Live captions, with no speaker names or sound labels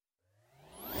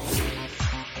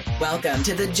Welcome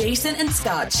to the Jason and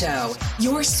Scott Show,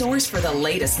 your source for the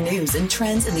latest news and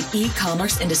trends in the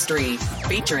e-commerce industry.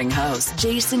 Featuring host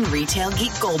Jason Retail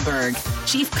Geek Goldberg,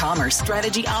 Chief Commerce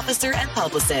Strategy Officer and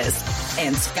Publicist,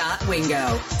 and Scott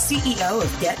Wingo, CEO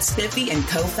of Get Spiffy and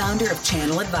co-founder of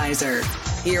Channel Advisor.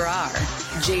 Here are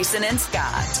Jason and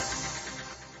Scott.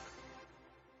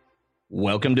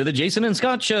 Welcome to the Jason and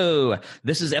Scott Show.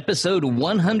 This is episode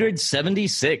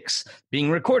 176,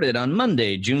 being recorded on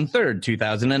Monday, June 3rd,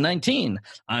 2019.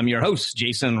 I'm your host,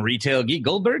 Jason Retail Geek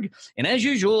Goldberg, and as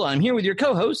usual, I'm here with your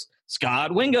co-host,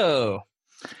 Scott Wingo.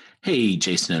 Hey,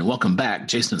 Jason, and welcome back,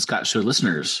 Jason and Scott Show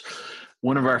listeners.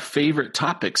 One of our favorite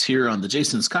topics here on the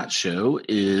Jason and Scott Show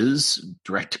is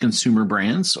direct-to-consumer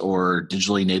brands or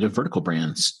digitally native vertical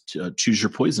brands. Choose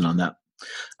your poison on that.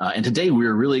 And today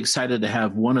we're really excited to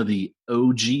have one of the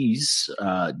OGs,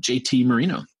 JT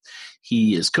Marino.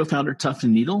 He is co-founder Tuft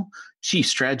and Needle, Chief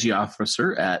Strategy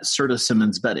Officer at Serta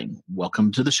Simmons Bedding.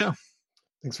 Welcome to the show.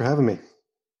 Thanks for having me.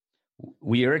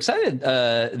 We are excited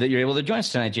that you're able to join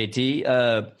us tonight,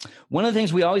 JT. One of the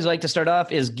things we always like to start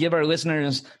off is give our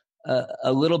listeners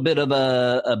a little bit of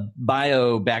a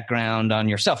bio background on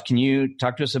yourself. Can you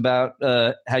talk to us about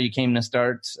how you came to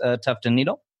start Tuft and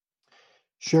Needle?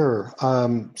 Sure.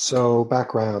 So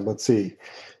background, let's see.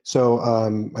 So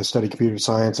I studied computer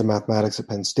science and mathematics at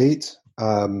Penn State.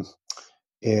 And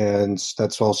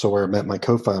that's also where I met my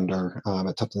co-founder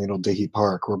at Tuft and Needle, Dahi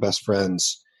Park. We're best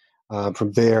friends.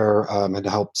 From there, I had to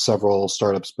help several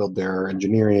startups build their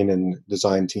engineering and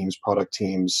design teams, product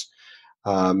teams.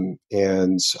 And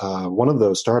one of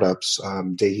those startups,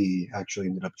 Dahi actually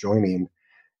ended up joining.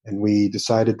 And we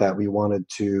decided that we wanted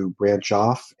to branch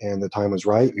off, and the time was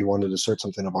right. We wanted to start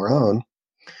something of our own,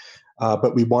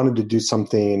 but we wanted to do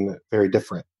something very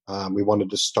different. We wanted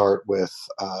to start with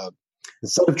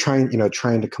instead of trying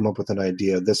to come up with an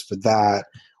idea, this for that,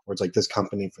 or it's like this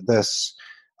company for this.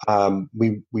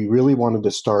 We really wanted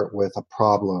to start with a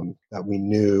problem that we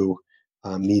knew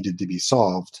needed to be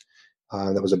solved.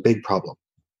 That was a big problem,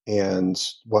 and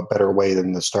what better way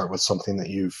than to start with something that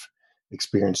you've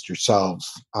experienced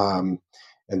yourselves. And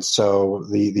so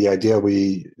the idea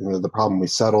the problem we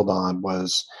settled on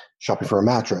was shopping for a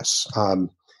mattress.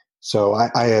 So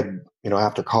I had,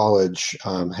 after college,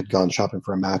 had gone shopping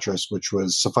for a mattress, which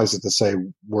was, suffice it to say,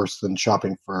 worse than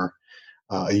shopping for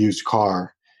a used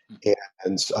car.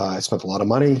 And I spent a lot of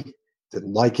money,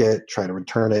 didn't like it, tried to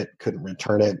return it, couldn't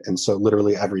return it. And so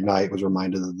literally every night was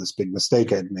reminded of this big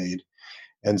mistake I'd made.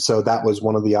 And so that was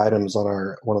one of the items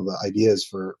on one of the ideas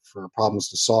for problems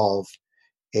to solve.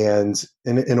 And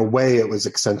in a way, it was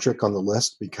eccentric on the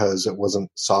list because it wasn't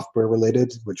software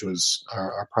related, which was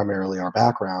primarily our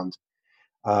background.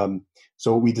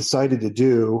 So what we decided to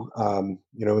do,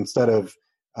 instead of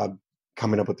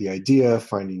coming up with the idea,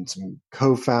 finding some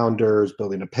co-founders,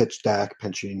 building a pitch deck,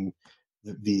 pitching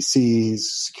VCs,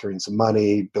 securing some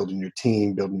money, building your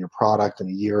team, building your product, and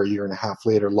a year and a half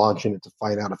later, launching it to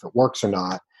find out if it works or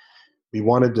not. We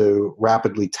wanted to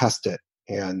rapidly test it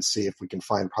and see if we can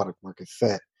find product market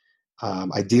fit,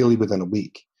 ideally within a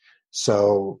week.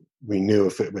 So we knew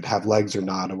if it would have legs or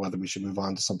not, or whether we should move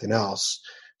on to something else.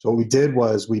 So what we did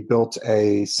was we built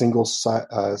a single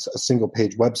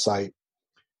page website,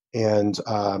 and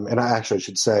I actually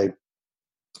should say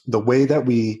the way that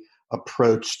we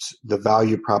approached the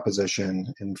value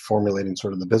proposition in formulating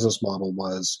sort of the business model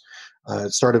was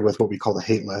it started with what we call the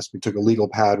hate list. We took a legal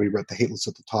pad, we wrote the hate list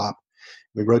at the top.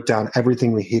 We wrote down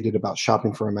everything we hated about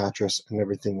shopping for a mattress and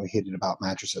everything we hated about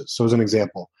mattresses. So as an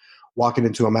example, walking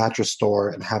into a mattress store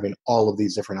and having all of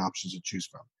these different options to choose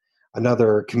from.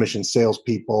 Another, commissioned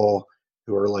salespeople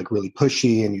who are like really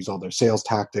pushy and use all their sales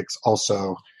tactics,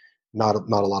 also not a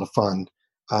lot of fun.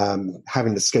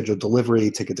 Having to schedule delivery,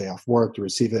 take a day off work to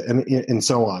receive it, and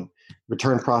so on.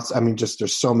 Return process. there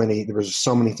was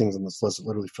so many things on this list that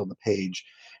literally filled the page.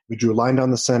 We drew a line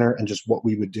down the center and just what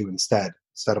we would do instead.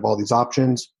 Instead of all these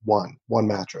options, one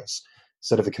mattress.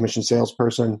 Instead of a commissioned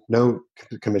salesperson, no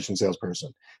commissioned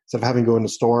salesperson. Instead of having to go in the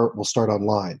store, we'll start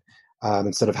online.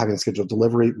 Instead of having to schedule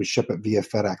delivery, we ship it via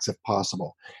FedEx if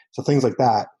possible. So things like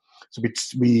that. So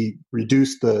we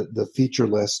reduced the feature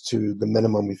list to the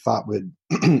minimum we thought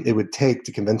it would take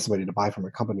to convince somebody to buy from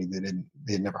a company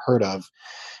they had never heard of,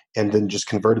 and then just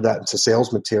converted that into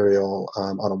sales material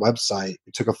on a website.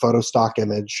 We took a photo stock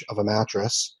image of a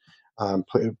mattress,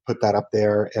 put that up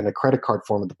there, and a credit card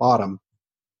form at the bottom.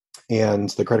 And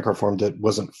the credit card form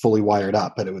wasn't fully wired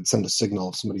up, but it would send a signal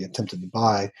if somebody attempted to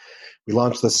buy. We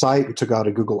launched the site. We took out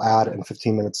a Google ad, and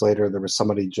 15 minutes later, there was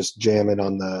somebody just jamming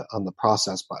on the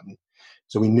process button.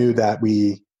 So we knew that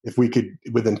if we could,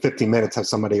 within 15 minutes, have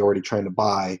somebody already trying to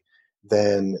buy,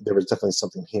 then there was definitely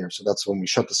something here. So that's when we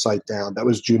shut the site down. That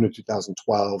was June of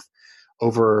 2012.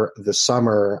 Over the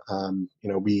summer,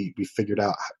 we figured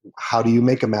out how do you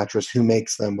make a mattress, who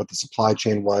makes them, what the supply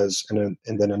chain was, and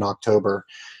then in October,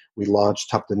 we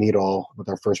launched Tuft the Needle with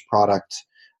our first product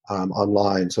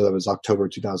online. So that was October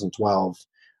 2012.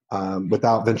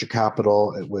 Without venture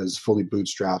capital, it was fully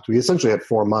bootstrapped. We essentially had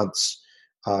 4 months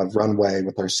of runway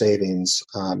with our savings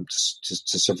to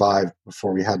survive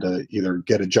before we had to either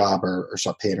get a job or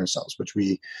start paying ourselves, which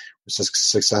we were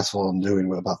successful in doing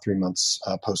with about 3 months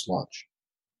post-launch.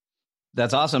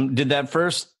 That's awesome. Did that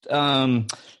first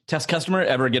test customer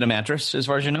ever get a mattress, as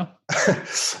far as you know?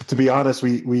 To be honest,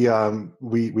 we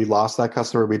lost that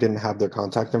customer. We didn't have their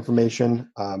contact information.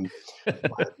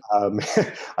 But,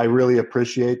 I really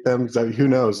appreciate them, because who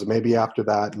knows? Maybe after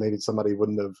that, maybe somebody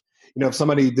wouldn't have. If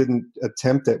somebody didn't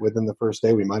attempt it within the first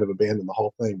day, we might have abandoned the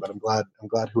whole thing. But I'm glad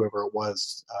whoever it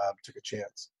was took a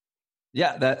chance.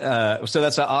 Yeah, so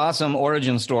that's an awesome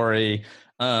origin story.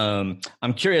 I'm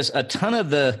curious. A ton of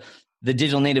the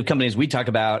digital native companies we talk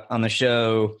about on the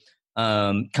show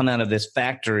come out of this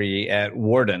factory at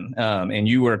Warden, and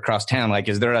you were across town. Like,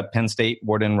 is there a Penn State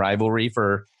Warden rivalry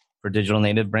for digital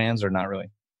native brands, or not really?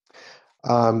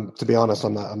 To be honest,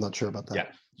 I'm not sure about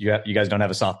that. Yeah, you guys don't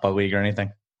have a softball league or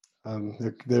anything?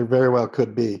 There very well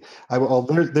could be.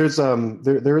 There is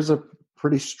a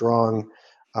pretty strong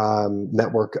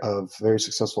network of very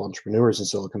successful entrepreneurs in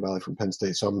Silicon Valley from Penn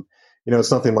State. So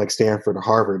it's nothing like Stanford or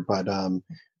Harvard, but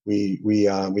we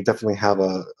definitely have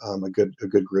a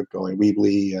good group going.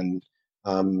 Weebly and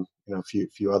a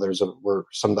few others were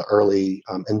some of the early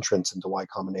entrants into Y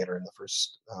Combinator in the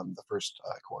first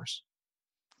course.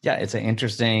 Yeah, it's an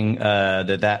interesting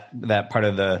that part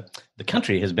of the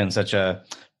country has been such a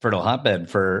fertile hotbed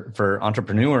for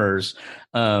entrepreneurs.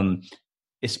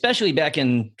 Especially back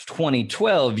in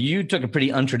 2012, you took a pretty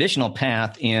untraditional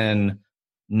path in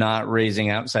not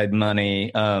raising outside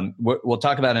money. We'll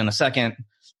talk about in a second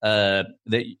that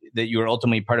you were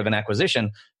ultimately part of an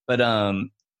acquisition. But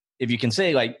if you can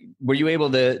say, like, were you able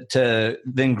to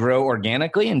then grow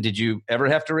organically? And did you ever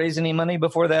have to raise any money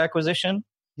before the acquisition?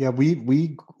 Yeah,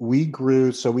 we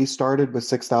grew. So we started with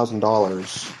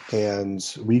 $6,000,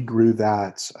 and we grew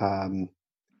that.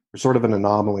 We're sort of an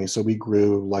anomaly. So we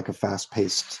grew like a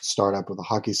fast-paced startup with a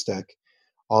hockey stick,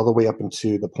 all the way up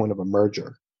into the point of a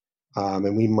merger.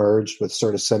 And we merged with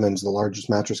Serta Simmons, the largest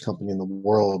mattress company in the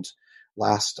world,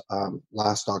 last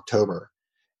October.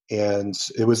 And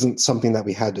it wasn't something that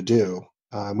we had to do.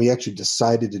 We actually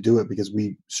decided to do it because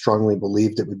we strongly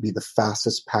believed it would be the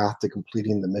fastest path to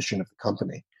completing the mission of the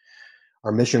company.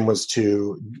 Our mission was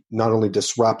to not only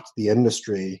disrupt the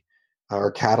industry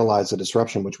or catalyze a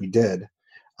disruption, which we did,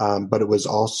 but it was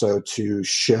also to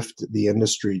shift the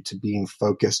industry to being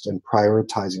focused and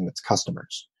prioritizing its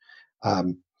customers.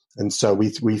 And so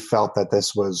we felt that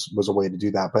this was a way to do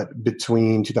that. But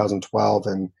between 2012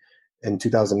 and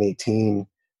 2018,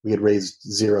 we had raised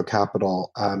zero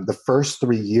capital. The first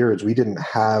 3 years, we didn't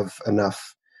have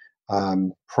enough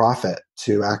profit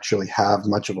to actually have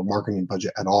much of a marketing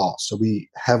budget at all. So we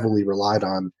heavily relied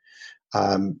on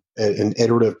an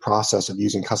iterative process of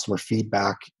using customer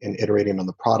feedback and iterating on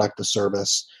the product, the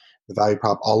service, the value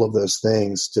prop, all of those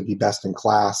things to be best in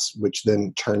class, which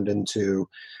then turned into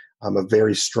a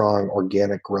very strong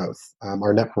organic growth.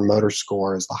 Our net promoter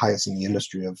score is the highest in the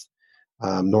industry of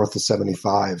north of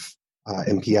 75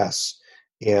 NPS.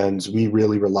 And we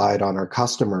really relied on our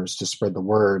customers to spread the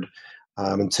word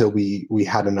until we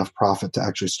had enough profit to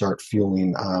actually start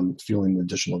fueling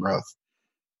additional growth.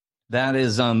 That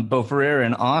is both rare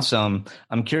and awesome.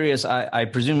 I'm curious, I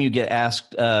presume you get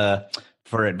asked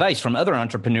for advice from other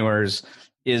entrepreneurs.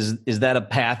 Is that a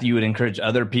path you would encourage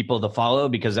other people to follow?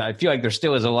 Because I feel like there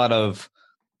still is a lot of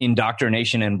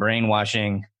indoctrination and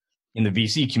brainwashing in the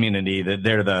VC community that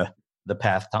they're the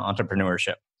path to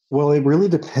entrepreneurship. Well, it really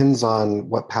depends on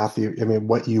what path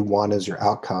what you want as your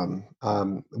outcome.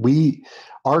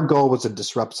 Our goal was to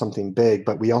disrupt something big,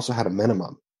 but we also had a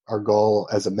minimum. Our goal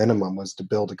as a minimum was to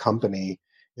build a company.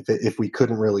 If we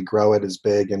couldn't really grow it as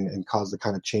big and cause the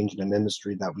kind of change in an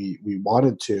industry that we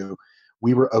wanted to,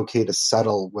 we were okay to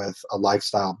settle with a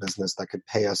lifestyle business that could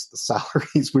pay us the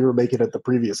salaries we were making at the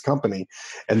previous company,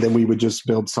 and then we would just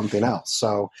build something else.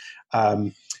 So,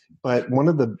 but one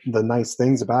of the nice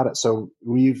things about it, so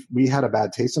we had a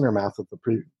bad taste in our mouth with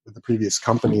the previous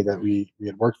company that we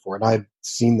had worked for, and I've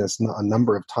seen this a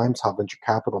number of times how venture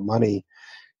capital money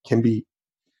can be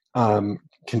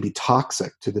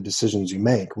toxic to the decisions you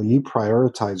make. When you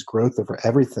prioritize growth over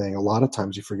everything, a lot of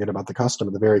times you forget about the customer,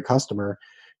 the very customer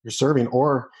you're serving,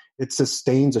 or it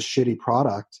sustains a shitty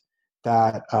product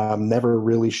that never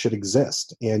really should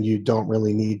exist, and you don't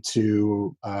really need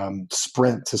to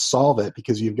sprint to solve it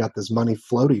because you've got this money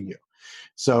floating you.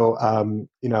 So,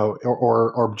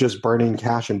 or just burning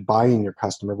cash and buying your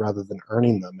customer rather than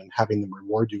earning them and having them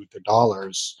reward you with their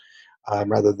dollars,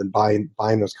 rather than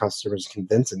buying those customers,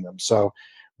 convincing them. So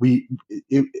we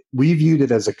viewed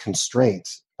it as a constraint.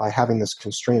 By having this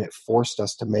constraint, it forced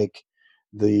us to make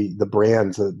the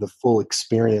brand, the full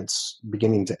experience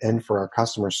beginning to end for our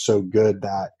customers so good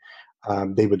that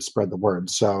they would spread the word.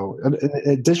 So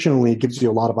additionally, it gives you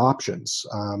a lot of options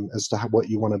as to what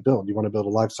you want to build. You want to build a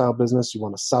lifestyle business, you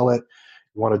want to sell it,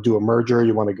 you want to do a merger,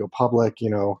 you want to go public,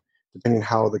 depending on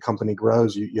how the company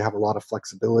grows, you have a lot of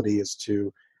flexibility as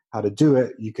to how to do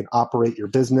it. You can operate your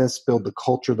business, build the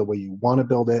culture the way you want to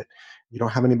build it. You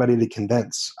don't have anybody to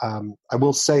convince. I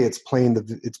will say it's playing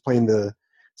the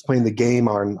game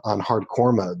on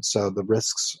hardcore mode. So the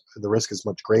risk is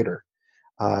much greater.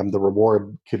 The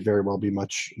reward could very well be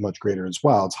much, much greater as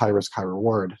well. It's high risk, high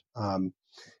reward.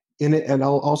 In it, and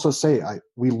I'll also say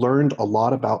we learned a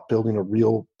lot about building a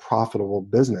real profitable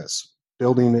business,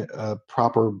 building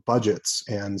proper budgets,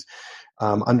 and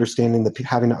having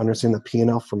to understand the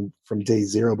P&L from day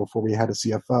zero before we had a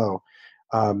CFO.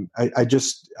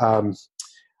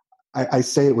 I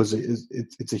say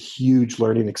it's a huge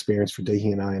learning experience for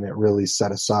Dehi and I, and it really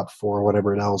set us up for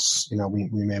whatever else we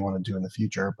may want to do in the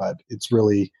future. But it's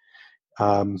really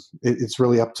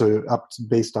up to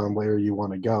based on where you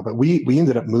want to go. But we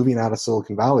ended up moving out of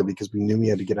Silicon Valley because we knew we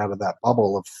had to get out of that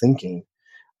bubble of thinking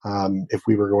if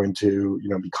we were going to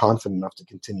be confident enough to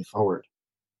continue forward.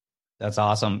 That's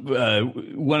awesome.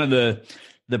 One of the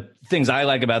things I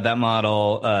like about that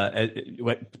model,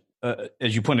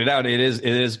 as you pointed out, it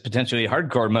is potentially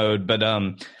hardcore mode, but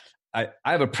I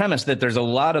have a premise that there's a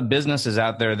lot of businesses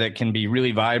out there that can be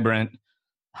really vibrant,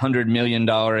 $100 million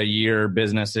a year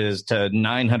businesses to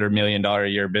 $900 million a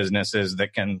year businesses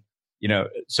that can,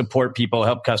 support people,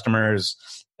 help customers,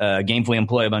 gainfully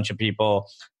employ a bunch of people.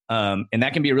 And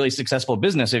that can be a really successful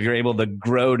business if you're able to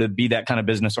grow to be that kind of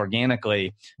business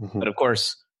organically. Mm-hmm. But of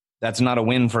course, that's not a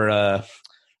win for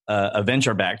a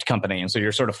venture-backed company. And so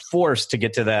you're sort of forced to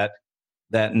get to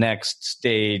that next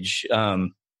stage,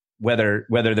 whether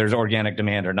there's organic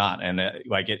demand or not. And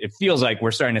it feels like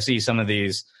we're starting to see some of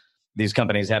these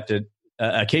companies have to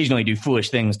occasionally do foolish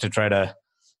things to try to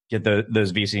get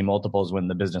those VC multiples when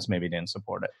the business maybe didn't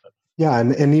support it. Yeah,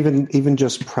 and even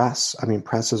just press. I mean,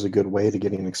 press is a good way to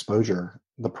getting exposure.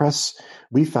 The press,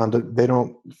 we found that they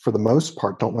don't, for the most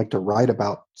part, don't like to write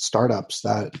about startups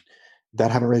that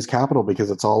haven't raised capital because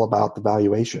it's all about the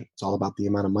valuation. It's all about the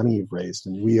amount of money you've raised.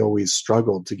 And we always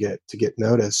struggled to get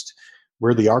noticed.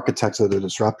 We're the architects of the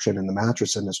disruption in the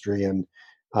mattress industry, and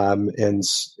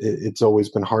it's always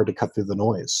been hard to cut through the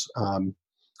noise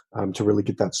to really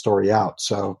get that story out.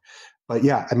 So, but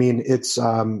yeah, I mean, it's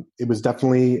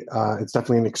definitely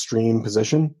an extreme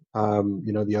position.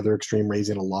 The other extreme,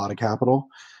 raising a lot of capital.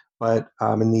 But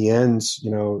in the end,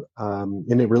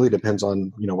 and it really depends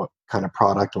on, what kind of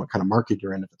product and what kind of market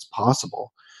you're in, if it's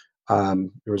possible. There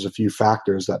was a few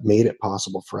factors that made it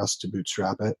possible for us to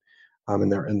bootstrap it in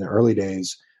the early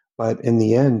days. But in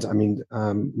the end, I mean,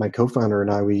 my co-founder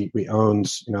and I, we owned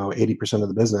 80% of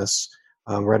the business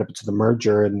right up to the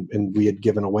merger, and we had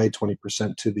given away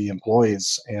 20% to the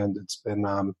employees, and it's been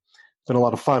a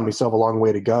lot of fun. We still have a long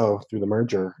way to go through the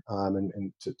merger,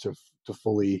 and to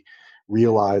fully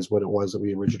realize what it was that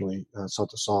we originally sought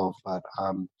to solve. But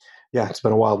yeah, it's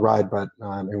been a wild ride, but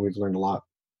and we've learned a lot.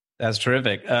 That's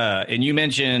terrific. And you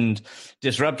mentioned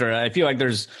disruptor. I feel like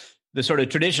there's the sort of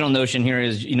traditional notion here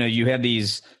is, you have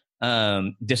these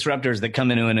disruptors that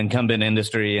come into an incumbent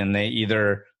industry and they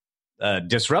either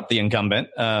disrupt the incumbent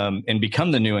and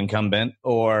become the new incumbent,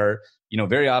 or,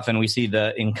 very often we see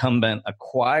the incumbent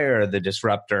acquire the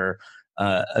disruptor.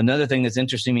 Another thing that's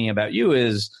interesting to me about you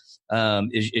is,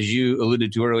 as you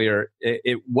alluded to earlier,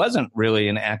 it wasn't really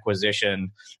an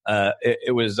acquisition.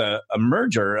 It was a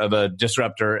merger of a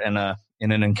disruptor and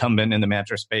an incumbent in the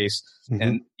mattress space. Mm-hmm.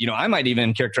 And, I might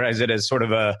even characterize it as sort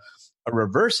of a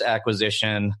reverse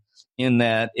acquisition, in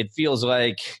that it feels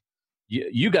like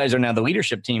you guys are now the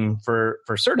leadership team for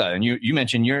Serta. And you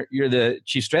mentioned you're the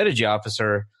chief strategy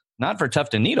officer, not for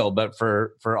Tuft and Needle, but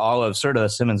for all of Serta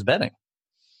Simmons Bedding.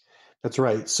 That's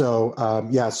right. So,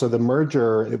 so the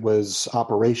merger, it was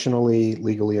operationally,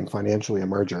 legally, and financially a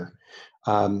merger.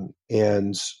 And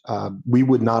we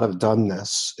would not have done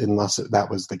this unless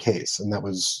that was the case. And that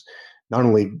was not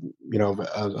only,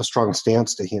 a strong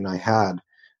stance that he and I had,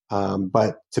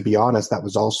 but to be honest, that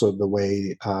was also the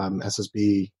way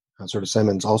SSB, Serta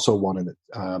Simmons, also wanted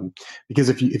it. Because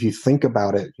if you think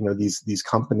about it, these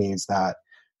companies that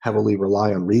heavily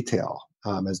rely on retail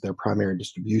as their primary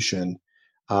distribution.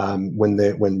 When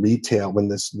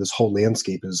this whole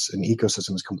landscape is an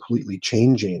ecosystem is completely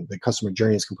changing, the customer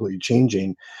journey is completely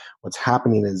changing. What's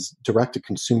happening is direct to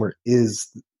consumer is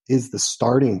the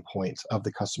starting point of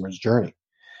the customer's journey.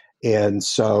 And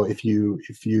so if you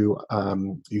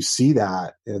see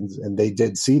that, and they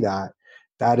did see that,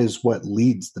 that is what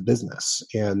leads the business.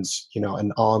 And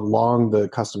and along the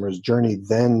customer's journey,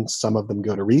 then some of them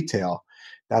go to retail.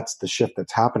 That's the shift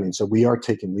that's happening. So we are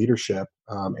taking leadership,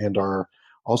 and are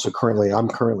also I'm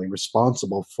currently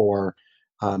responsible for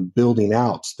building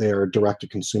out their direct to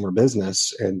consumer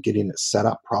business and getting it set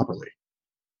up properly.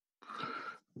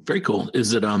 Very cool.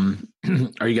 Is it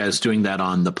are you guys doing that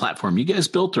on the platform you guys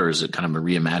built, or is it kind of a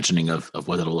reimagining of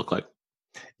what it'll look like?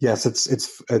 Yes,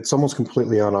 it's almost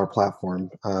completely on our platform.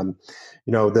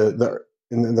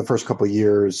 In the first couple of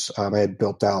years, I had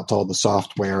built out all the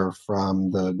software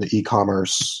from the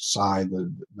e-commerce side,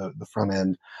 the front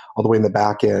end, all the way in the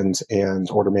back end, and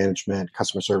order management,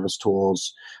 customer service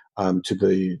tools, to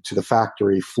the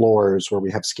factory floors where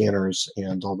we have scanners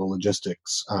and all the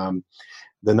logistics.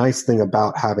 The nice thing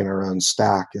about having our own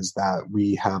stack is that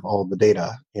we have all the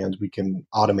data and we can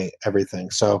automate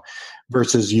everything. So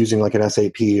versus using like an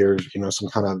SAP or some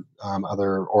kind of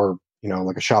other, or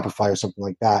like a Shopify or something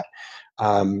like that,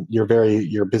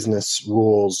 your business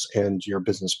rules and your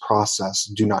business process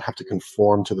do not have to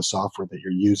conform to the software that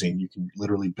you're using. You can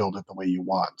literally build it the way you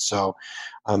want. So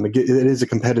it is a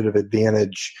competitive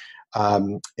advantage.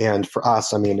 And for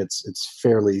us, it's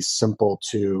fairly simple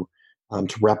to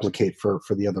replicate for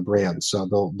the other brands. So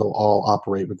they'll all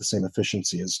operate with the same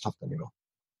efficiency as Tuft.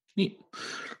 Neat.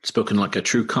 Spoken like a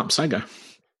true comp sci guy.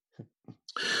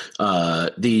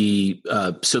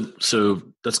 So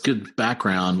that's good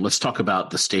background. Let's talk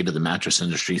about the state of the mattress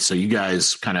industry. So you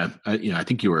guys kind of, I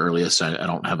think you were earliest. I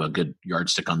don't have a good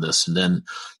yardstick on this. And then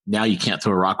now you can't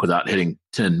throw a rock without hitting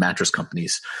 10 mattress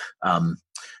companies.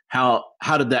 How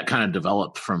did that kind of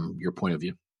develop from your point of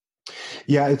view?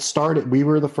 Yeah, it started. We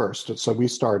were the first, so we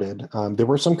started. There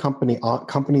were some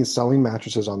companies selling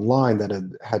mattresses online that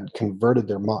had converted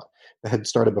that had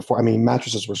started before.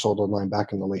 Mattresses were sold online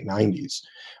back in the late '90s,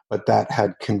 but that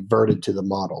had converted to the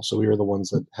model. So we were the ones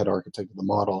that had architected the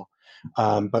model.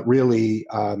 But really,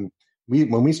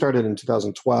 when we started in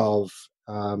 2012,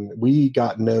 we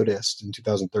got noticed in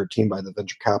 2013 by the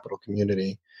venture capital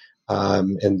community,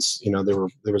 and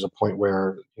there was a point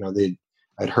where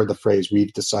I'd heard the phrase,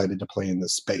 "We've decided to play in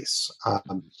this space."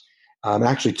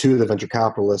 Actually, two of the venture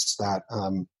capitalists that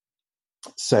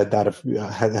said that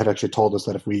had actually told us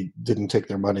that if we didn't take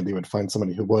their money, they would find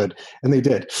somebody who would, and they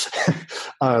did.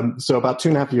 So about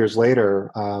 2.5 years later,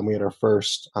 we had our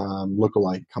first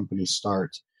lookalike company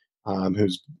start,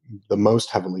 who's the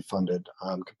most heavily funded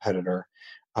competitor.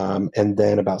 And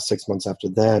then about 6 months after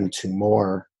them, two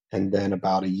more. And then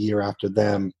about a year after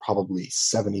them, probably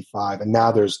 75. And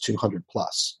now there's 200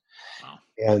 plus. Wow.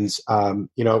 And,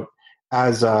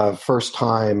 as a first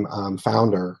time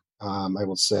founder, I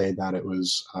will say that it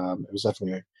was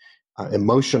definitely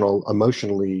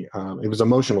emotionally, it was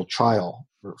emotional trial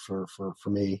for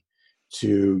me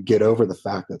to get over the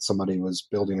fact that somebody was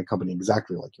building a company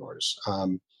exactly like yours.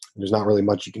 There's not really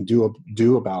much you can do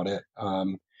about it.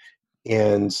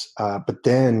 But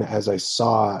then as I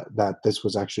saw that this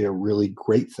was actually a really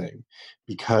great thing,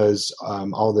 because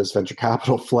all this venture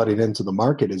capital flooding into the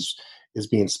market is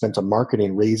being spent on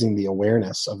marketing, raising the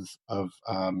awareness of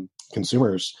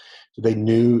consumers. So they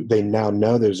now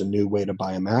know there's a new way to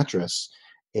buy a mattress.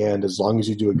 And as long as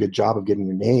you do a good job of getting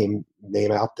your name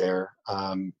out there,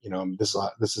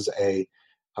 this is a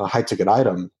high ticket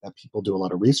item that people do a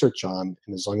lot of research on.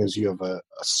 And as long as you have a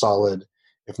solid,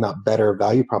 if not better,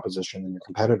 value proposition than your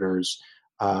competitors,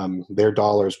 their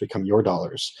dollars become your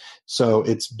dollars. So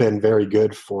it's been very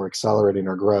good for accelerating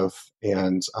our growth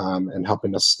and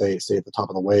helping us stay at the top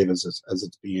of the wave as it's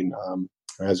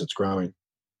growing.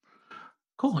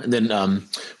 Cool. And then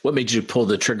what made you pull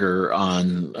the trigger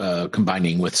on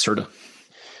combining with Serta?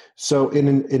 So it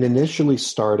initially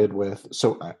started with,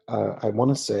 I want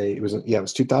to say it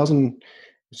was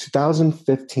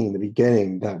 2015, the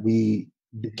beginning, that we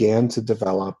began to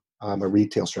develop a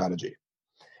retail strategy.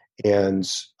 And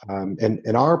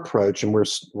our approach, and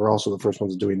we're also the first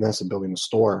ones doing this and building a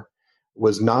store,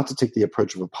 was not to take the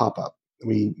approach of a pop-up.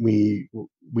 We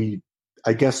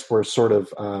I guess we're sort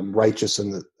of righteous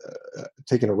in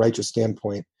taking a righteous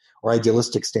standpoint or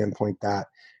idealistic standpoint that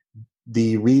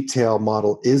the retail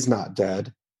model is not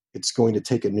dead. It's going to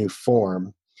take a new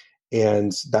form,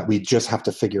 and that we just have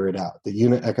to figure it out. The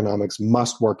unit economics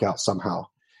must work out somehow.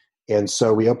 And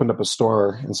so we opened up a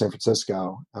store in San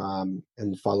Francisco,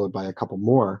 and followed by a couple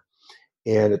more.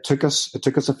 And it took us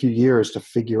a few years to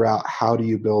figure out how do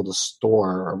you build a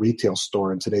retail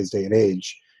store in today's day and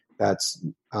age that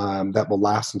will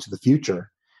last into the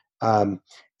future, and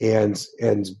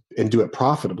do it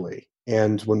profitably.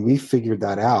 And when we figured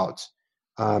that out,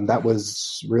 that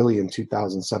was really in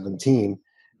 2017.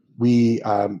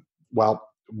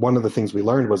 One of the things we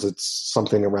learned was it's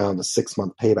something around a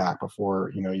 6-month payback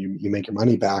before you make your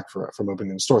money back from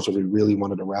opening the store. So we really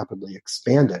wanted to rapidly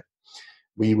expand it.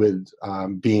 We would,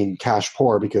 being cash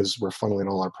poor because we're funneling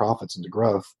all our profits into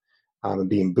growth, and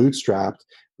being bootstrapped,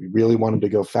 we really wanted to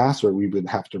go faster. We would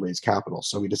have to raise capital.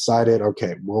 So we decided,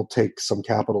 okay, we'll take some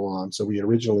capital on. So we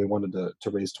originally wanted to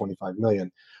raise $25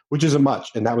 million, which isn't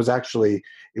much. And that was actually,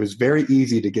 it was very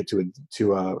easy to get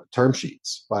to term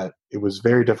sheets, but it was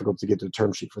very difficult to get to a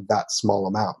term sheet for that small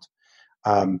amount.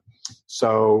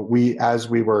 So as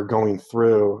we were going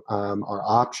through our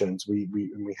options, we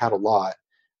had a lot.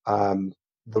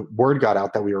 The word got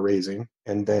out that we were raising,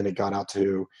 and then it got out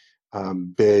to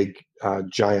big,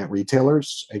 giant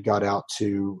retailers. It got out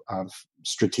to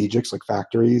strategics like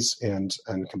factories and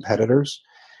competitors.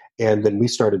 And then we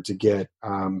started to get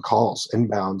calls,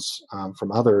 inbounds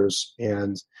from others.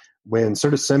 And when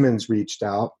Serta Simmons reached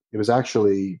out, it was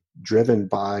actually driven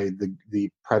by the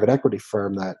private equity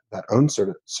firm that owns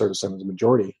Serta Simmons, the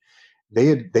majority. They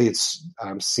had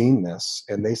seen this,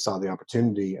 and they saw the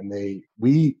opportunity, and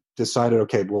we decided,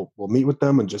 okay, we'll meet with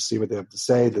them and just see what they have to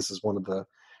say. This is one of the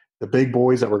big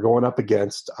boys that we're going up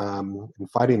against and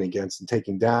fighting against and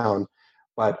taking down.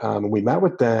 But when we met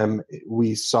with them,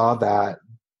 we saw that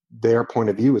their point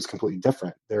of view is completely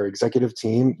different. Their executive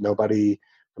team, nobody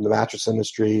from the mattress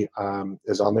industry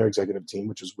is on their executive team,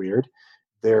 which is weird.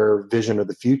 Their vision of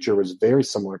the future was very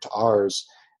similar to ours.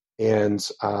 And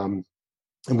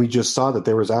we just saw that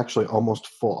there was actually almost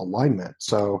full alignment.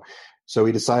 So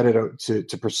we decided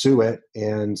to pursue it,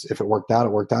 and if it worked out,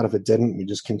 it worked out. If it didn't, we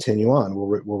just continue on.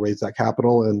 We'll raise that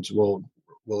capital, and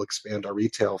we'll expand our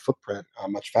retail footprint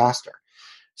much faster.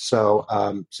 So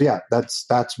yeah,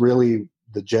 that's really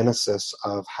the genesis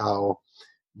of how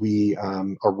we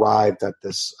arrived at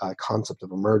this concept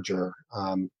of a merger.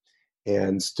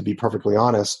 And to be perfectly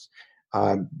honest,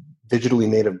 digitally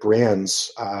native brands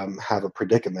have a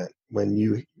predicament. When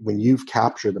you've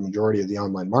captured the majority of the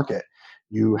online market,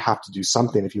 you have to do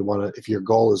something. If your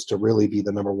goal is to really be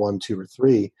the number 1, 2, or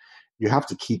 3, you have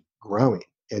to keep growing,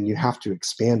 and you have to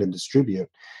expand and distribute.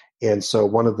 And so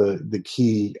one of the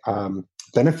key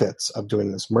benefits of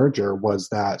doing this merger was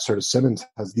that Serta Simmons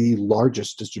has the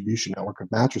largest distribution network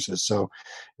of mattresses. So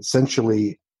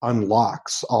essentially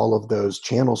unlocks all of those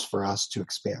channels for us to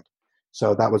expand.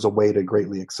 So that was a way to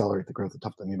greatly accelerate the growth of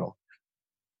Tuft & Needle.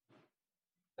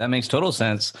 That makes total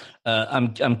sense.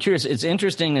 I'm curious. It's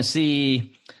interesting to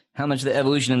see how much the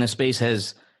evolution in this space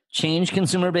has changed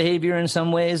consumer behavior in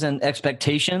some ways and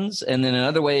expectations, and then in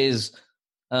other ways,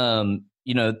 maybe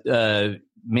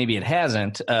it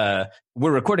hasn't.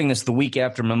 We're recording this the week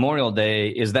after Memorial Day.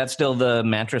 Is that still the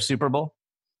mattress Super Bowl?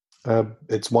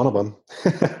 It's one of them.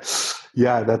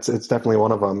 Yeah, it's definitely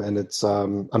one of them, and it's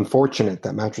unfortunate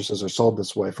that mattresses are sold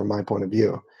this way. From my point of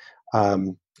view,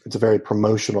 it's a very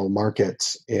promotional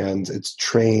market, and it's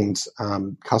trained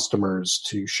customers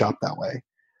to shop that way.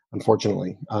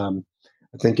 Unfortunately,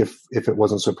 I think if it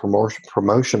wasn't so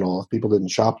promotional, if people didn't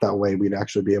shop that way, we'd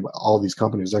actually be able. All these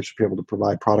companies actually be able to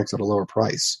provide products at a lower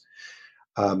price.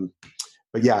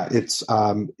 But yeah, it's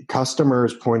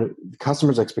customers'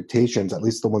 expectations, at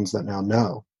least the ones that now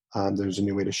know there's a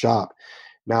new way to shop,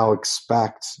 now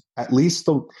expect at least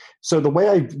the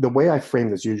way I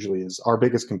frame this usually is our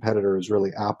biggest competitor is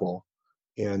really Apple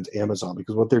and Amazon,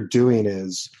 because what they're doing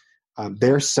is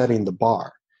they're setting the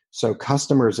bar. So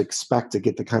customers expect to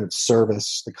get the kind of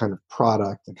service, the kind of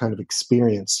product, the kind of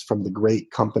experience from the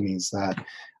great companies that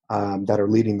are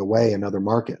leading the way in other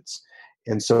markets.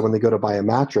 And so when they go to buy a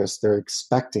mattress, they're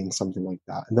expecting something like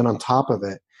that. And then on top of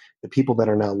it, the people that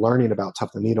are now learning about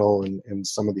Tuft & Needle and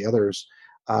some of the others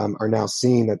are now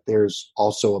seeing that there's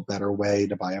also a better way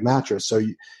to buy a mattress.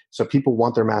 So people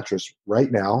want their mattress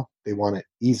right now. They want it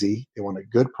easy. They want a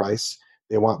good price.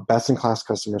 They want best-in-class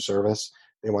customer service.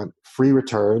 They want free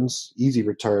returns, easy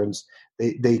returns.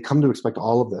 They come to expect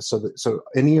all of this. So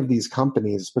any of these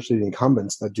companies, especially the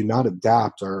incumbents that do not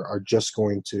adapt, are just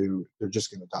going to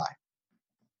die.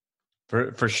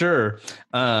 For sure.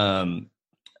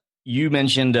 You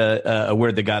mentioned a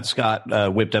word that got Scott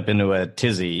whipped up into a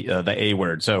tizzy, the A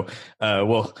word. So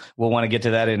we'll want to get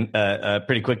to that in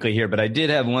pretty quickly here. But I did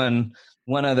have one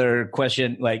other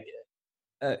question. Like,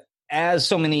 as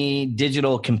so many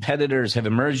digital competitors have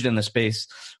emerged in the space,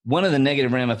 one of the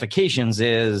negative ramifications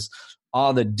is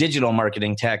all the digital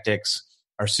marketing tactics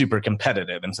are super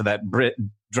competitive. And so that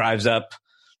drives up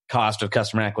cost of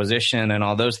customer acquisition and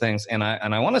all those things. And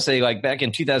I want to say, like, back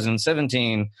in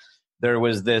 2017, there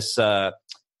was this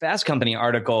Fast Company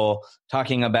article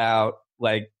talking about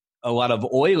like a lot of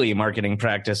oily marketing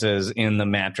practices in the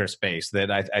mattress space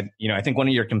that I think one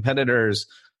of your competitors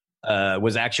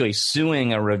was actually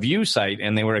suing a review site,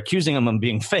 and they were accusing them of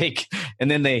being fake. And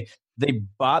then they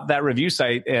bought that review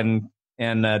site and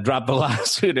dropped the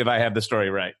lawsuit, if I have the story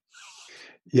right.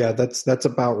 Yeah, that's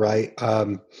about right.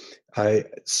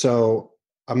 So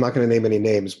I'm not going to name any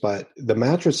names, but the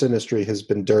mattress industry has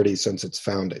been dirty since its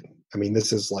founding. I mean,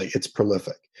 this is like, it's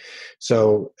prolific.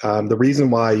 So the reason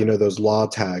why, those law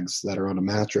tags that are on a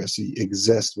mattress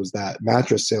exist was that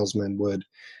mattress salesmen would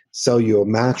sell you a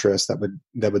mattress that would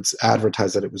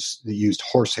advertise that it used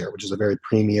horsehair, which is a very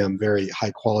premium, very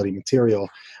high quality material,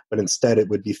 but instead it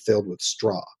would be filled with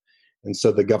straw. And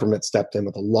so the government stepped in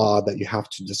with a law that you have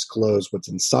to disclose what's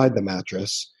inside the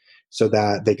mattress so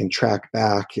that they can track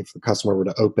back if the customer were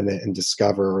to open it and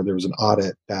discover, or there was an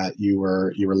audit, that you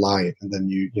were lying, and then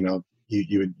you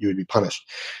would be punished,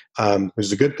 which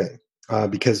is a good thing.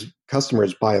 Because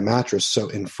customers buy a mattress so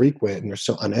infrequent and they're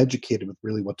so uneducated with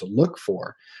really what to look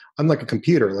for. Unlike a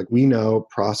computer, like, we know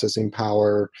processing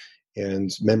power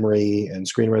and memory and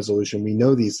screen resolution. We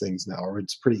know these things now, or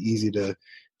it's pretty easy to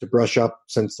brush up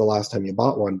since the last time you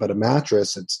bought one. But a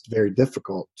mattress, it's very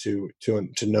difficult to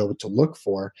know what to look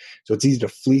for. So it's easy to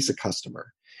fleece a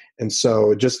customer. And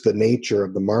so just the nature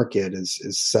of the market is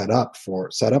set up for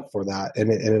that.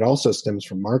 And it also stems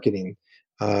from marketing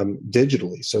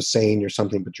digitally. So saying you're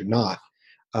something, but you're not,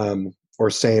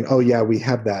 or saying, oh yeah, we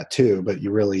have that too, but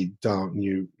you really don't.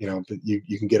 But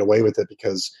you can get away with it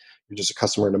because you're just a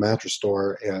customer in a mattress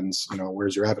store, and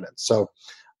where's your evidence? So,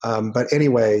 but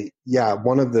anyway, yeah,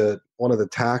 one of the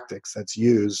tactics that's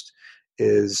used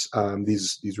is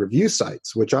these review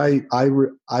sites, which I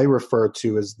refer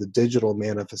to as the digital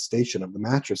manifestation of the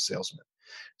mattress salesman.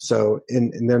 So,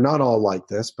 and they're not all like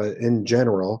this, but in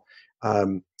general,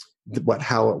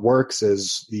 how it works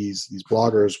is these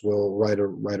bloggers will write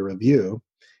a review,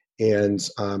 and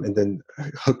then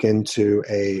hook into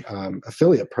a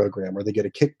affiliate program where they get a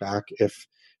kickback if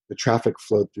the traffic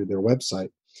flowed through their website.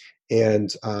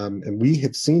 And we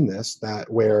have seen this,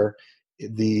 that where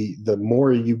the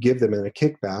more you give them in a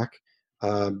kickback,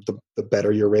 the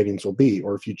better your ratings will be.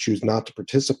 Or if you choose not to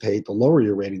participate, the lower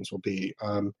your ratings will be.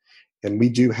 And we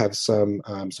do have some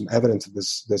evidence of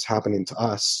this happening to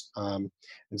us.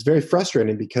 It's very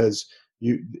frustrating because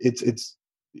it's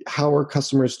how are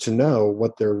customers to know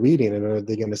what they're reading, and are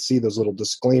they going to see those little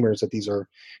disclaimers that these are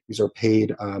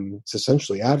paid,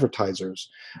 essentially advertisers?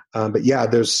 But yeah,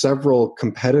 there's several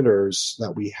competitors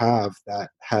that we have that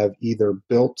have either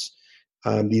built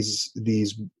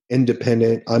these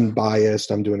independent,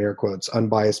 unbiased, I'm doing air quotes,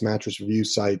 unbiased mattress review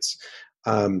sites.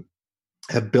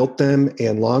 Have built them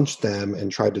and launched them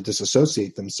and tried to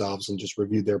disassociate themselves and just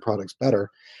review their products better.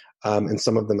 And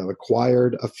some of them have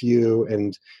acquired a few.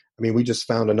 And I mean, we just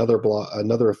found another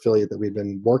affiliate that we've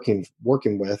been working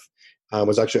with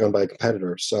was actually owned by a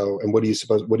competitor. So, and what do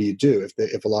you do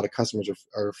if a lot of customers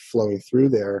are flowing through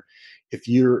there? If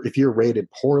you're rated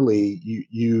poorly,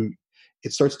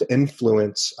 it starts to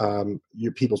influence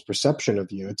your people's perception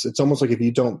of you. It's almost like if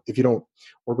you don't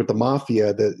work with the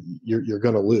mafia, that you're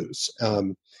going to lose.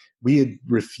 We had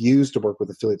refused to work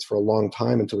with affiliates for a long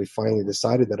time until we finally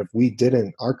decided that if we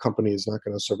didn't, our company is not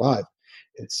going to survive.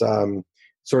 It's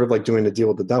sort of like doing a deal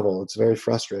with the devil. It's very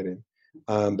frustrating.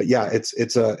 But yeah,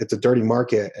 it's a dirty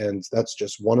market, and that's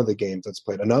just one of the games that's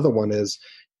played. Another one is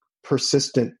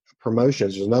persistent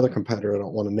promotions. There's another competitor I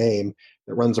don't want to name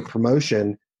that runs a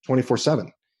promotion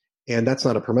 24/7. And that's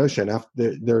not a promotion.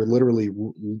 There are literally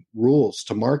rules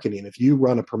to marketing. If you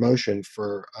run a promotion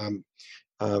for,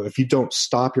 if you don't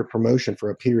stop your promotion for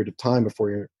a period of time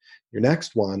before your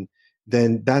next one,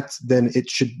 then that's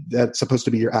supposed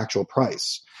to be your actual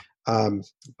price.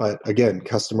 But again,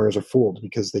 customers are fooled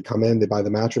because they come in, they buy the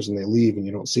mattress, and they leave, and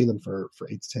you don't see them for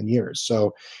 8 to 10 years.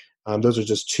 So those are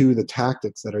just two of the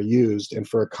tactics that are used. And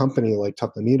for a company like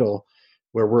Tuft and Needle,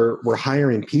 where we're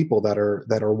hiring people that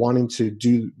are wanting to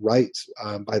do right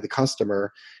by the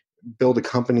customer, build a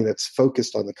company that's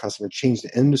focused on the customer, change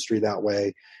the industry that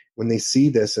way. When they see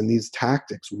this and these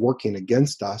tactics working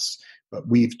against us, but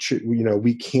we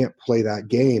can't play that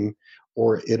game,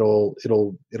 or it'll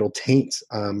taint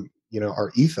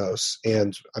our ethos.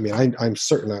 And I mean, I'm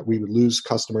certain that we would lose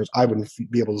customers. I wouldn't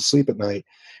be able to sleep at night.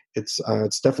 It's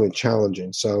definitely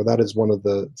challenging. So that is one of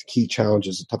the key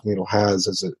challenges that Tuft Needle has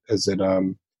as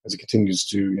it continues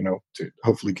to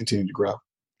hopefully continue to grow.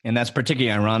 And that's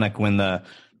particularly ironic when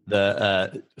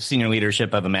the senior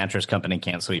leadership of a mattress company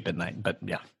can't sleep at night. But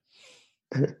yeah,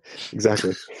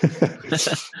 exactly.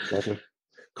 Exactly.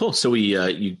 Cool. So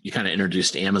you kind of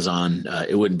introduced Amazon.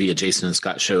 It wouldn't be a Jason and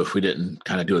Scott show if we didn't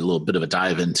kind of do a little bit of a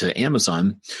dive into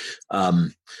Amazon.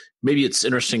 Maybe it's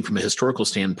interesting from a historical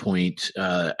standpoint.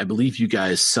 I believe you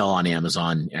guys sell on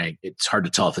Amazon. It's hard to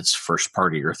tell if it's first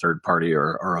party or third party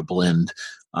or a blend.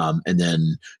 And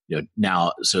then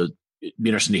now, so it'd be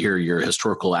interesting to hear your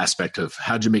historical aspect of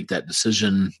how'd you make that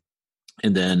decision.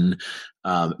 And then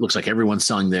it looks like everyone's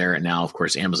selling there. And now, of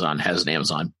course, Amazon has an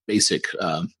Amazon basic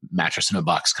mattress in a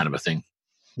box kind of a thing.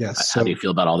 Yes. How do you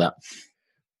feel about all that?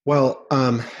 Well,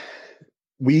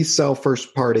 we sell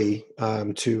first party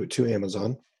to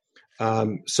Amazon.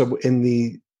 So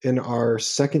in our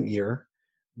second year,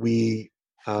 we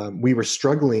were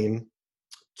struggling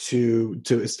to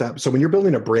establish. So when you're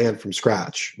building a brand from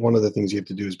scratch, one of the things you have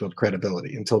to do is build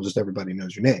credibility until just everybody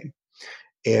knows your name.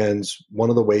 And one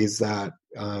of the ways that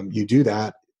you do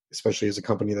that, especially as a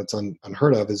company that's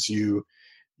unheard of, is you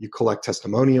collect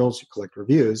testimonials, you collect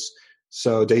reviews.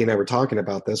 So Dave and I were talking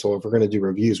about this. Well, if we're going to do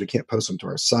reviews, we can't post them to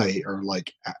our site or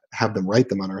like have them write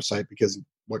them on our site, because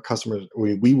what customers,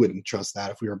 we wouldn't trust that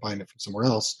if we were buying it from somewhere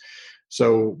else.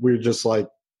 So we're just like,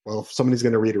 well, if somebody's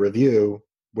going to read a review,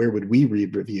 where would we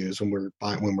read reviews when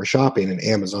we're shopping? And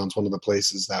Amazon's one of the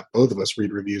places that both of us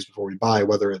read reviews before we buy,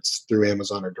 whether it's through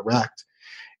Amazon or direct.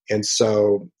 And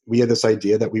so we had this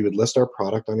idea that we would list our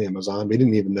product on Amazon. We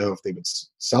didn't even know if they would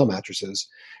sell mattresses,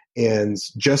 and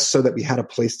just so that we had a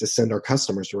place to send our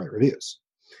customers to write reviews.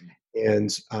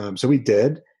 And so we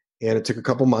did, and it took a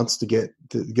couple months to get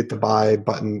the buy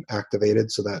button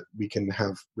activated so that we can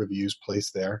have reviews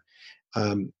placed there.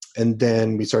 And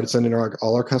then we started sending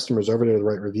all our customers over to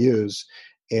write reviews.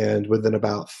 And within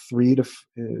about 3 to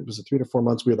 4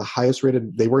 months, we were the highest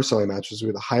rated. They were selling mattresses. We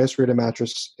were the highest rated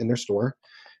mattress in their store.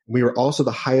 We were also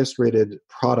the highest rated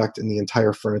product in the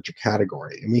entire furniture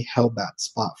category. And we held that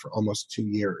spot for almost 2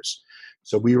 years.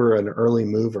 So we were an early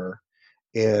mover,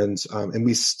 and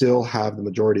we still have the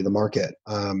majority of the market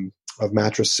of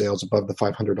mattress sales above the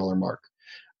 $500 mark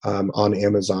on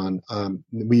Amazon.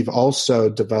 We've also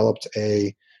developed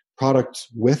a product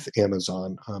with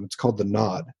Amazon. It's called the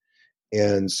Nod.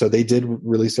 And so they did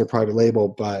release their private label,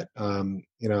 but one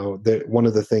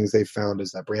of the things they found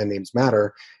is that brand names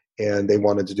matter, and they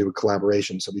wanted to do a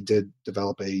collaboration. So we did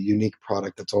develop a unique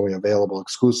product that's only available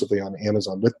exclusively on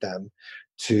Amazon with them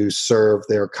to serve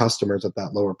their customers at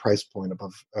that lower price point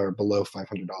above or below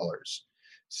 $500.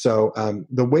 So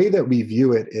the way that we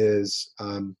view it is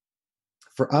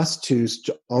for us to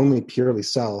only purely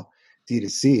sell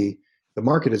D2C, the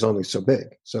market is only so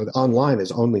big. So the online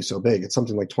is only so big. It's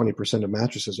something like 20% of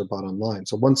mattresses are bought online.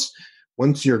 So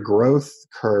once your growth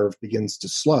curve begins to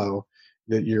slow,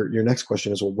 your next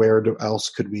question is, well, where else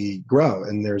could we grow?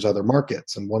 And there's other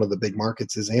markets, and one of the big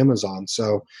markets is Amazon.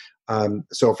 So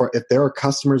if there are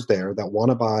customers there that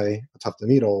want to buy a Tuft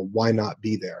Needle, why not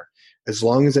be there? As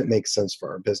long as it makes sense for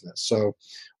our business. So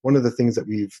one of the things that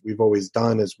we've always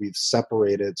done is we've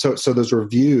separated. So those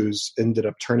reviews ended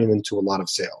up turning into a lot of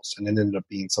sales, and it ended up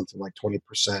being something like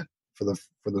 20%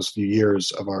 for those few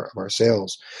years of our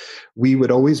sales. We would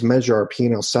always measure our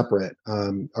P&L separate,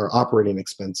 our operating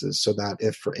expenses, so that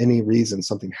if for any reason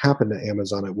something happened to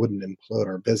Amazon, it wouldn't implode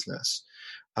our business.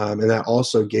 And that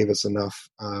also gave us enough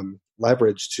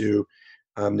leverage to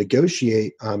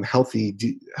negotiate healthy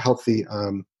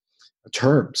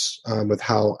terms with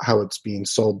how it's being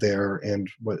sold there, and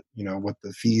what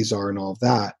the fees are and all of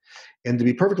that. And to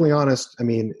be perfectly honest, I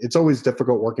mean, it's always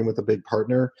difficult working with a big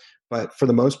partner, but for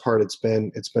the most part, it's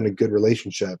been a good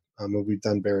relationship. And we've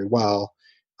done very well.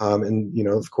 And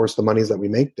of course, the monies that we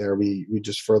make there, we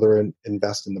just further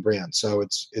invest in the brand. So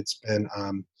it's been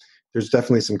there's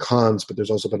definitely some cons, but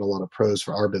there's also been a lot of pros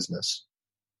for our business.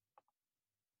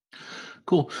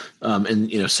 Cool.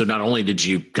 And so not only did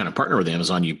you kind of partner with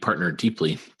Amazon, you partnered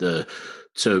deeply.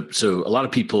 So a lot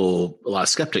of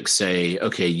skeptics say,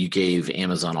 okay, you gave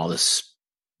Amazon all this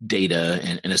data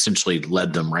and essentially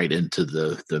led them right into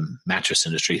the mattress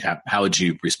industry. How would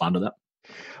you respond to that?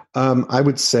 I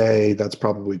would say that's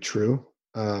probably true.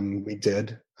 We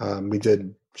did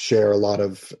share a lot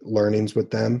of learnings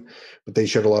with them, but they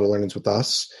shared a lot of learnings with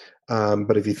us.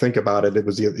 But if you think about it,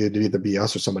 it'd either be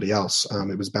us or somebody else.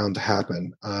 It was bound to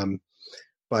happen.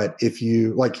 But if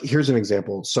you here's an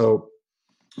example. So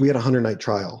we had a 100-night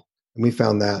trial And we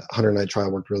found that 100-night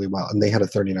trial worked really well, and they had a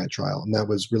 30-night trial, and that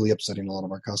was really upsetting a lot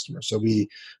of our customers. So we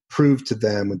proved to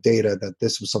them with data that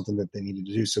this was something that they needed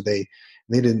to do. So they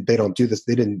don't do this.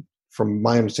 They didn't, from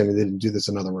my understanding, they didn't do this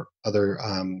in other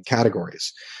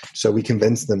categories. So we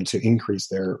convinced them to increase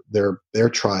their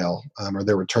trial or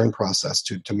their return process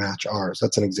to match ours.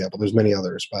 That's an example. There's many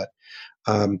others, but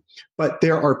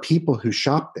there are people who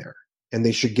shop there, and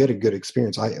they should get a good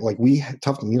experience.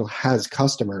 Tuft & Needle has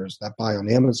customers that buy on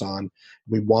Amazon.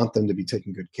 We want them to be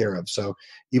taken good care of. So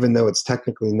even though it's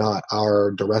technically not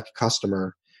our direct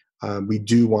customer, we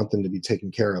do want them to be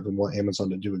taken care of and want Amazon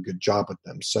to do a good job with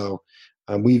them. So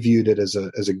we viewed it as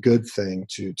a good thing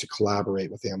to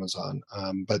collaborate with Amazon.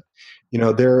 But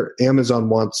Amazon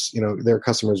wants, their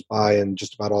customers buy in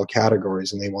just about all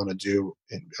categories, and they want to do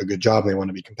a good job, and they want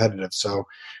to be competitive. So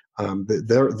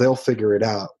they'll figure it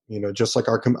out, just like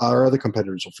our other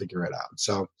competitors will figure it out.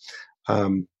 So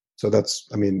that's,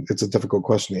 it's a difficult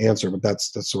question to answer, but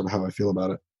that's sort of how I feel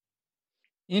about it.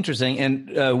 Interesting.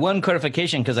 And one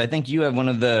clarification, because I think you have one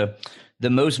of the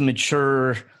most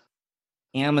mature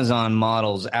Amazon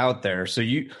models out there. So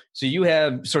you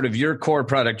have sort of your core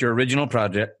product, your original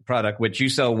product, which you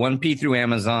sell 1P through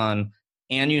Amazon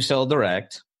and you sell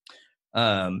direct.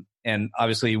 And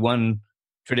obviously one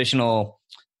traditional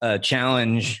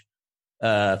challenge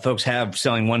folks have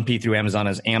selling 1P through Amazon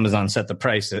is Amazon sets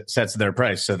their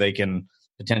price, so they can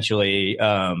potentially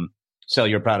sell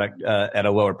your product at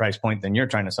a lower price point than you're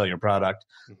trying to sell your product.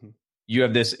 Mm-hmm. You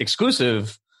have this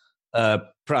exclusive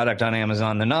product on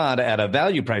Amazon, the Nod, at a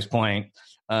value price point.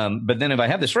 But then if I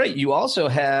have this right, you also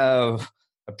have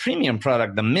a premium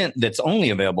product, the Mint, that's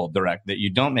only available direct, that you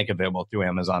don't make available through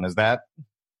Amazon. Is that?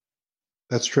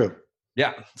 That's true.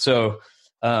 Yeah. So,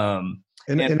 and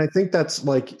I think that's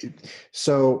like,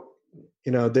 so,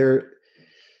 the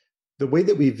way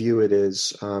that we view it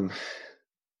is,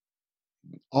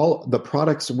 all the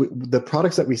products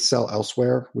that we sell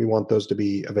elsewhere, we want those to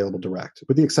be available direct,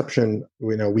 with the exception,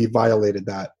 we violated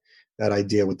that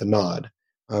idea with the Nod.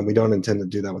 We don't intend to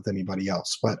do that with anybody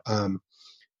else. But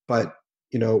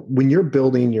when you're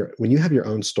building when you have your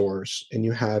own stores and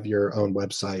you have your own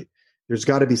website, there's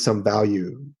got to be some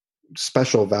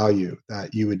special value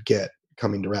that you would get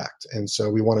coming direct. And so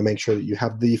we want to make sure that you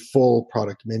have the full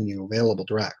product menu available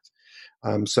direct.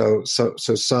 So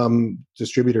some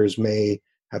distributors may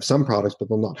have some products, but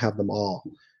they'll not have them all.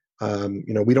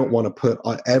 We don't want to put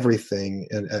everything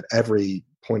at every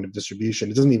point of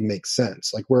distribution. It doesn't even make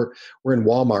sense. Like we're in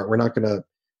Walmart. We're not going to,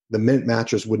 the Mint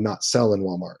mattress would not sell in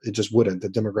Walmart. It just wouldn't. The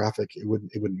demographic, it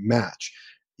wouldn't match.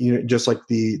 Just like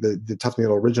the Tuft &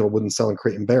 Needle original wouldn't sell in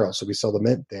Crate and Barrel. So we sell the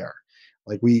Mint there.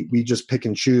 Like we just pick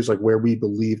and choose like where we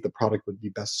believe the product would be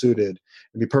best suited.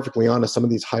 And to be perfectly honest, some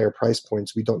of these higher price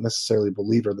points we don't necessarily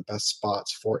believe are the best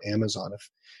spots for Amazon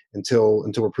until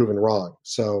we're proven wrong.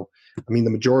 So, the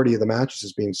majority of the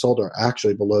mattresses being sold are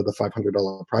actually below the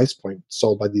 $500 price point,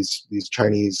 sold by these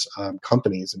Chinese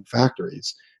companies and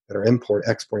factories that are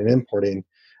exporting and importing,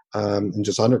 and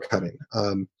just undercutting.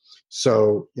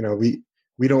 So,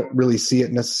 we don't really see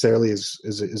it necessarily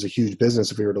as a huge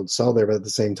business if we were to sell there, but at the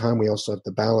same time, we also have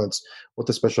to balance what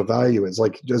the special value is.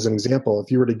 Like, as an example,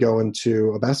 if you were to go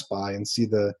into a Best Buy and see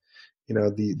the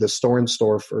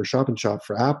store-in-store for shop-in-shop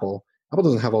for Apple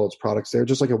doesn't have all its products there.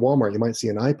 Just like at Walmart, you might see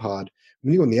an iPod.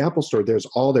 When you go in the Apple store, there's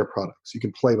all their products. You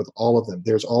can play with all of them.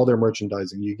 There's all their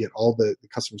merchandising. You get all the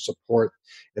customer support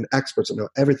and experts that know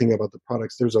everything about the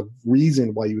products. There's a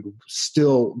reason why you would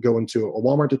still go into a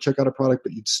Walmart to check out a product,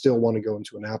 but you'd still want to go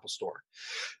into an Apple store.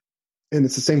 And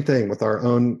it's the same thing with our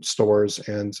own stores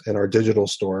and our digital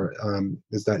store,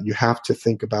 is that you have to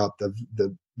think about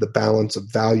the balance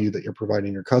of value that you're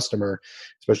providing your customer,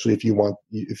 especially if you want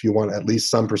at least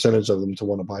some percentage of them to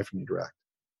want to buy from you direct.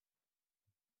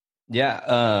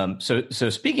 Yeah. So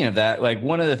speaking of that, like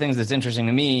one of the things that's interesting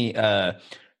to me,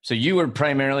 so you were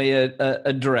primarily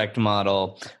a direct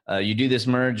model. You do this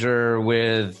merger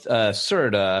with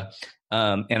Serta,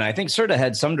 and I think Serta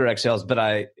had some direct sales,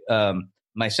 but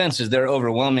my sense is they're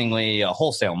overwhelmingly a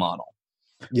wholesale model.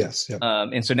 Yes. Yep.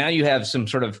 And so now you have some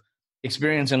sort of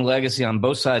experience and legacy on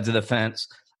both sides of the fence.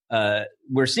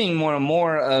 We're seeing more and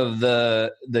more of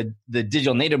the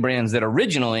digital native brands that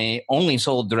originally only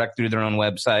sold direct through their own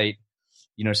website,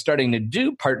 starting to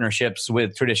do partnerships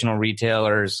with traditional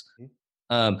retailers.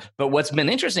 But what's been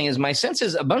interesting is my sense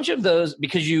is a bunch of those,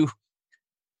 because you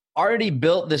already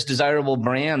built this desirable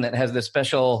brand that has this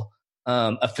special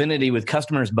affinity with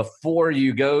customers before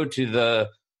you go to the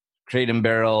Crate and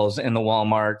Barrels and the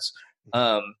Walmarts.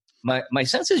 My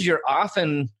sense is you're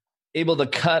often able to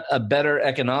cut a better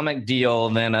economic deal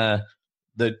than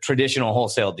the traditional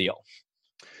wholesale deal.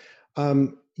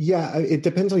 Yeah, it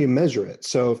depends how you measure it.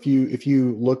 So if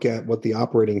you look at what the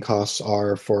operating costs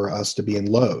are for us to be in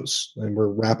Lowe's, and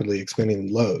we're rapidly expanding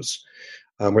in Lowe's,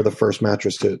 we're the first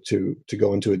mattress to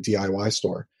go into a DIY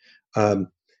store. Um,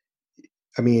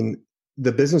 I mean,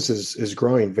 the business is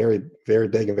growing very, very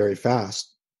big and very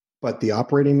fast, but the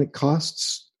operating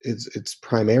costs, it's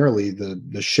primarily the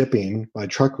shipping by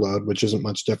truckload, which isn't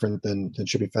much different than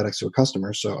shipping FedEx to a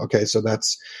customer. So okay, so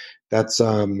that's that's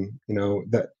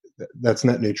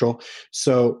net neutral.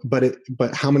 So, but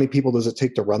how many people does it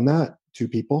take to run that? 2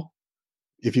 people.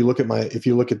 If you look at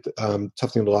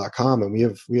tufthandle.com, and we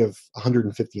have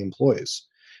 150 employees.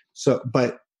 So,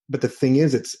 but the thing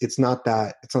is, it's not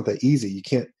that easy. You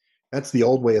can't. That's the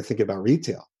old way of thinking about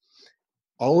retail.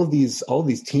 All of these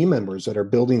team members that are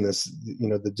building this,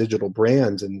 the digital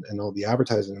brands and all the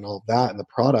advertising and all of that and the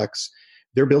products,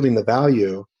 they're building the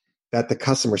value that the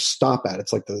customers stop at.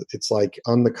 It's like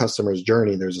on the customer's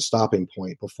journey, there's a stopping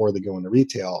point before they go into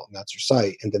retail, and that's your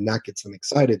site. And then that gets them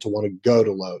excited to want to go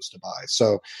to Lowe's to buy.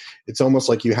 So it's almost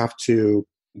like you have to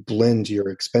blend your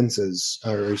expenses,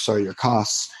 your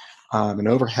costs and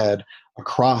overhead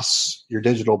across your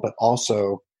digital, but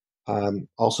also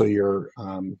your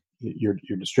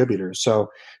distributors. So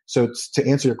to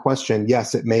answer your question,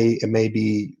 yes, it may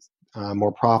be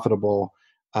more profitable,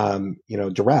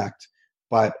 direct,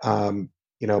 but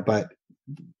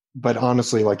but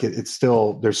honestly, like it's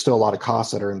still, there's still a lot of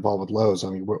costs that are involved with Lowe's. I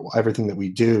mean, everything that we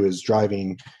do is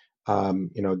driving, those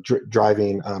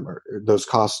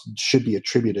costs should be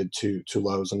attributed to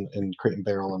Lowe's and Crate and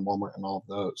Barrel and Walmart and all of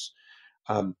those.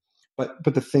 But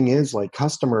the thing is, like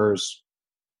if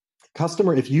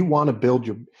you want to build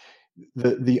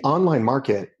the online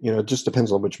market, it just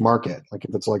depends on which market. Like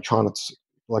if it's electronics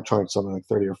something like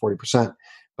 30 or 40%,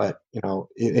 but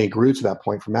it grew to that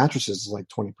point. For mattresses is like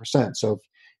 20%. So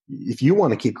if you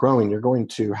want to keep growing, you're going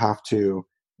to have to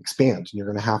expand, and you're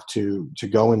going to have to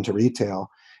go into retail,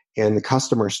 and the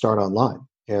customers start online,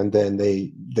 and then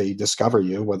they discover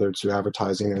you, whether it's through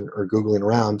advertising or Googling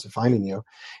around to finding you,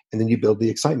 and then you build the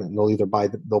excitement, and they'll either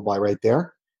they'll buy right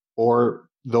there, or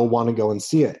they'll want to go and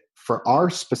see it. For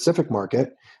our specific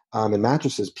market, in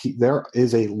mattresses, there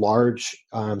is a large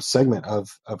segment of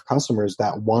customers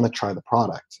that want to try the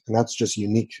product, and that's just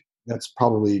unique. That's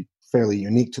probably fairly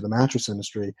unique to the mattress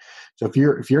industry. So if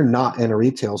you're not in a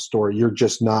retail store, you're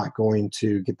just not going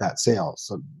to get that sale.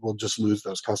 So we'll just lose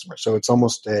those customers. So it's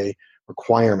almost a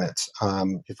requirement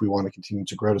if we want to continue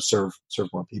to grow to serve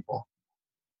more people.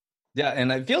 Yeah,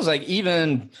 and it feels like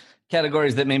even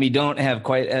categories that maybe don't have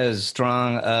quite as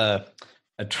strong a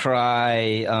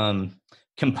try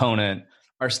component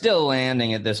are still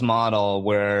landing at this model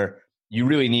where you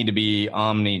really need to be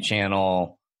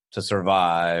omni-channel to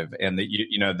survive, and that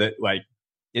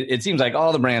it seems like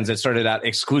all the brands that started out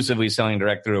exclusively selling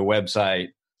direct through a website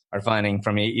are finding,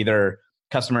 from either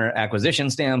customer acquisition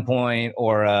standpoint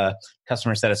or a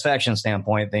customer satisfaction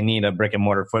standpoint, they need a brick and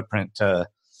mortar footprint to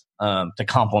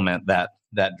complement that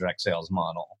direct sales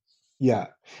model. Yeah.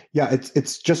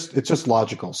 It's just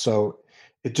logical. So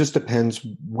it just depends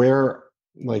where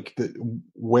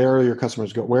your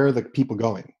customers go, where are the people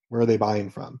going, where are they buying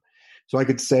from? So I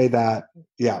could say that,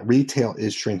 yeah, retail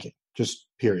is shrinking, just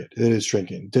period. It is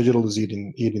shrinking. Digital is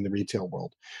eating the retail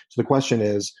world. So the question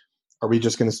is, are we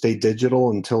just going to stay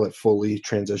digital until it fully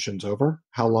transitions over?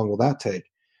 How long will that take?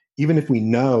 Even if we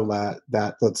know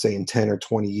that let's say in 10 or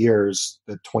 20 years,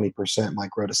 the 20% might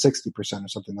grow to 60% or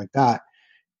something like that,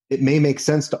 it may make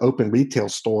sense to open retail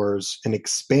stores and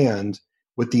expand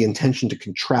with the intention to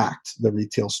contract the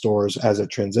retail stores as it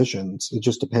transitions. It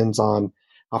just depends on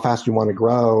how fast you want to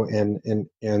grow and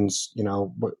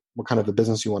what kind of a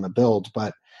business you want to build.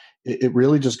 But it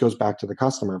really just goes back to the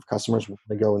customer. If customers want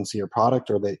to go and see your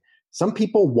product, some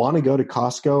people want to go to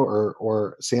Costco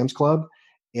or Sam's Club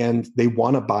and they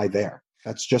want to buy there.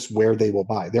 That's just where they will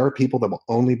buy. There are people that will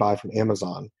only buy from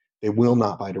Amazon. They will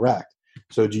not buy direct.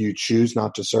 So do you choose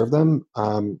not to serve them?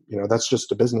 That's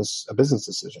just a business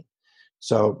decision.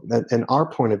 So, and our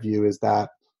point of view is that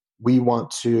we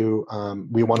want to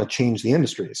change the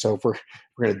industry. So if we're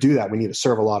going to do that, we need to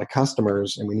serve a lot of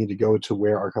customers, and we need to go to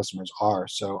where our customers are.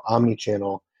 So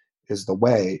omni-channel is the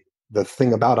way. The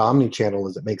thing about omni-channel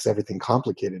is it makes everything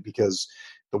complicated, because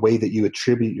the way that you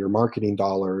attribute your marketing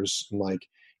dollars and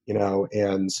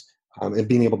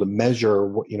being able to measure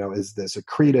what, is this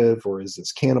accretive or is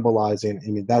this cannibalizing? I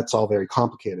mean, that's all very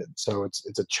complicated. So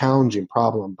it's a challenging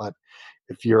problem, but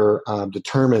if you're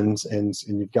determined and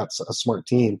you've got a smart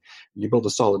team, you build a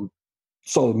solid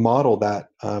model that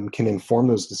can inform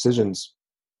those decisions,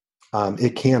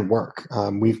 it can work.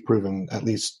 We've proven, at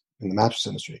least in the mattress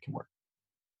industry, it can work.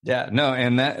 Yeah, no,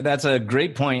 and that's a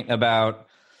great point about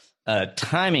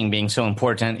timing being so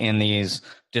important in these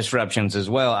disruptions as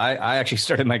well. I actually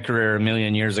started my career a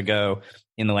million years ago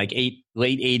in the late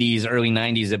 80s, early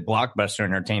 90s at Blockbuster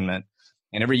Entertainment.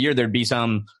 And every year there'd be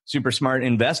some super smart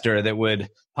investor that would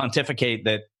pontificate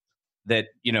that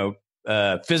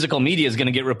physical media is going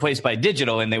to get replaced by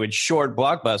digital, and they would short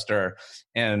Blockbuster.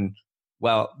 And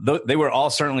well, they were all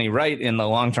certainly right in the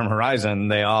long-term horizon.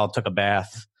 They all took a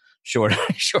bath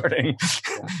shorting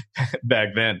back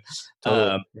then.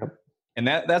 Totally. And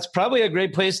that's probably a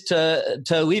great place to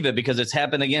leave it, because it's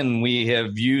happened again. We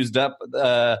have used up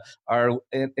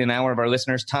an hour of our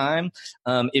listeners' time.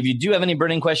 If you do have any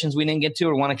burning questions we didn't get to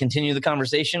or want to continue the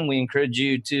conversation, we encourage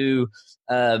you to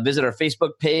visit our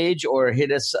Facebook page or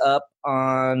hit us up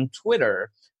on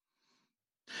Twitter.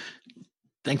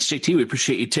 Thanks, JT. We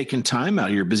appreciate you taking time out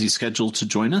of your busy schedule to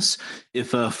join us.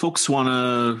 If folks want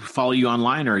to follow you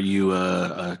online, are you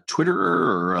a Twitter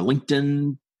or a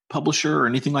LinkedIn publisher or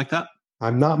anything like that?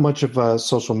 I'm not much of a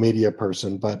social media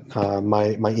person, but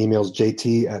my email is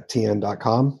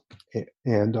jt@tn.com,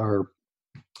 and our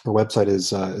website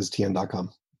is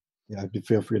tn.com. Yeah,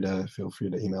 feel free to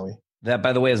email me. That,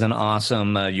 by the way, is an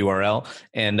awesome URL.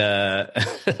 And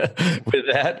with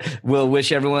that, we'll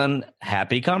wish everyone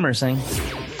happy commercing.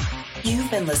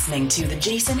 You've been listening to The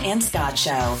Jason and Scott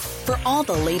Show. For all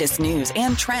the latest news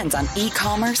and trends on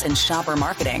e-commerce and shopper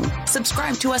marketing,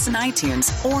 subscribe to us on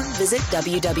iTunes or visit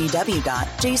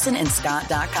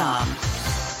www.jasonandscott.com.